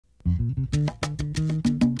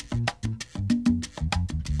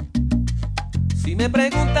Si me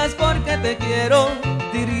preguntas por qué te quiero,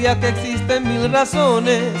 diría que existen mil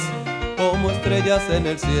razones, como estrellas en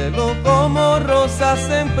el cielo, como rosas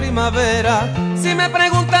en primavera. Si me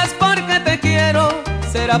preguntas por qué te quiero,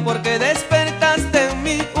 será porque despertaste en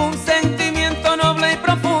mí un sentimiento noble y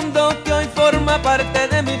profundo que hoy forma parte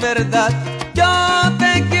de mi verdad. Yo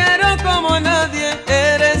te quiero como nadie,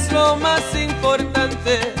 eres lo más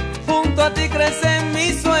importante. Junto a ti crecen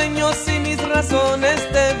mis sueños y mis razones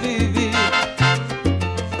de vivir.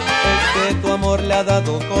 Es que tu amor le ha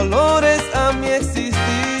dado colores a mi existir.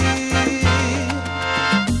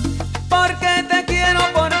 Porque te quiero,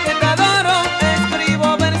 porque te adoro,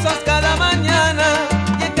 escribo versos cada mañana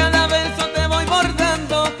y en cada verso te voy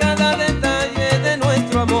bordando cada detalle de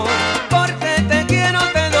nuestro amor. Porque te quiero,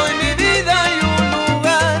 te doy mi vida y un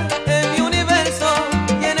lugar en mi universo,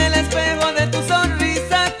 y en el espejo de tu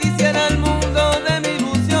sonrisa quisiera el mundo de mi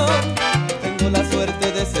ilusión. Tengo la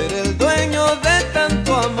suerte de ser el dueño de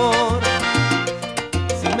tanto amor.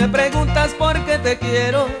 Si me preguntas por qué te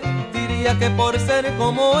quiero, diría que por ser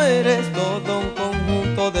como eres, todo un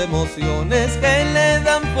conjunto de emociones que le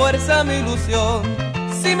dan fuerza a mi ilusión.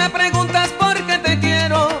 Si me preguntas por qué te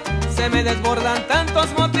quiero, se me desbordan tantos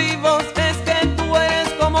motivos. Es que tú eres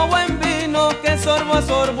como buen vino que sorbo a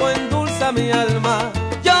sorbo endulza mi alma.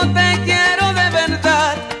 Yo te quiero de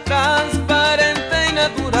verdad, transparente y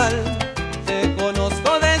natural. Te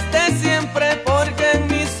conozco desde siempre porque en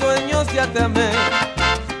mis sueños ya te amé.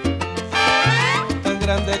 Tan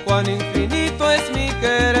grande cuán infinito es mi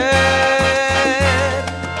querer.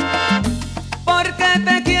 Porque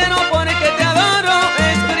te quiero, porque te adoro,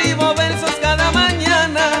 escribo versos cada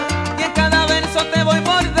mañana y en cada verso te voy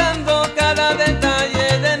bordando cada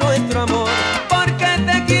detalle de nuestro amor. Porque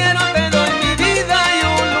te quiero, te doy mi vida y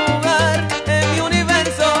un lugar en mi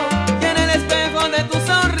universo, y en el espejo de tu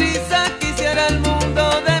sonrisa quisiera el mundo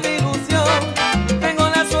de mi ilusión. Tengo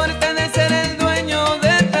la suerte de ser el dueño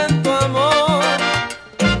de tanto amor.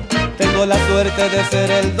 Tengo la suerte de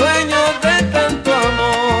ser el dueño de tanto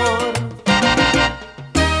amor.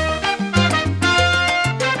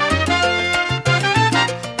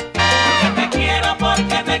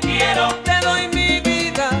 Porque te quiero, Te doy mi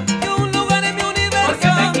vida y un lugar en mi universo. porque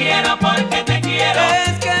te quiero, porque te quiero,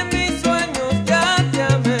 Es que en mis sueños ya te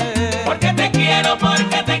amé. porque te quiero,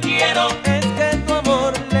 porque te quiero, Es que tu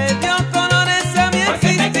amor le dio colores a mi porque te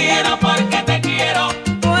existir. quiero, porque te quiero,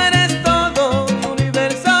 Tú eres todo mi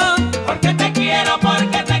universo. porque te quiero,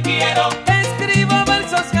 porque te quiero, Escribo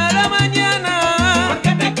versos cada mañana.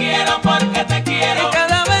 porque te quiero, porque te quiero, En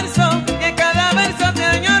cada verso y en cada verso te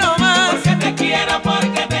añoro más. porque te quiero,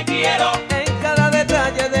 porque te quiero, En cada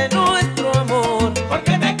detalle de nuestro amor.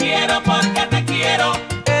 porque te quiero, porque te quiero,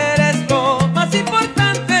 Eres lo más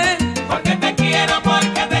importante. porque te quiero,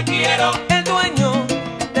 porque te quiero, El dueño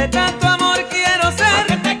de tanto amor quiero ser.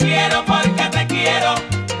 porque te quiero, porque te quiero,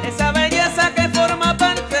 Esa belleza que forma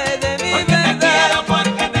parte de mi porque te verdad. quiero,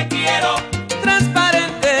 porque te quiero,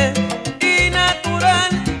 Transparente y natural.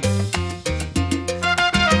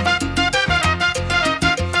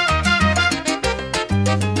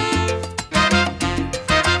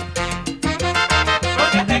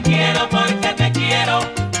 porque te quiero, porque te quiero,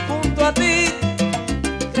 Junto a ti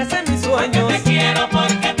crecen mis sueños porque te quiero,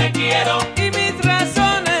 porque te quiero, y mis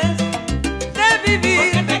razones de porque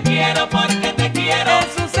vivir. te quiero, porque te quiero,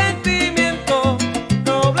 Es un sentimiento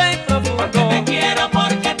noble y porque profundo, te quiero,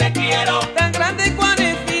 porque te quiero, tan grande y cuán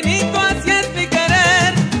infinito, así es mi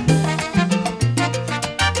querer.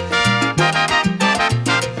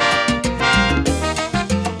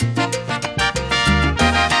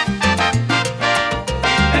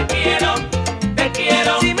 te quiero, te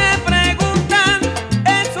quiero, Si me preguntan,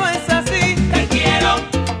 eso es así. te quiero,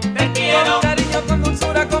 te Con quiero, cariño, con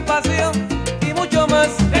dulzura, con pasión y mucho más.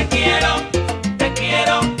 te quiero, te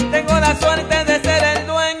quiero, Tengo la suerte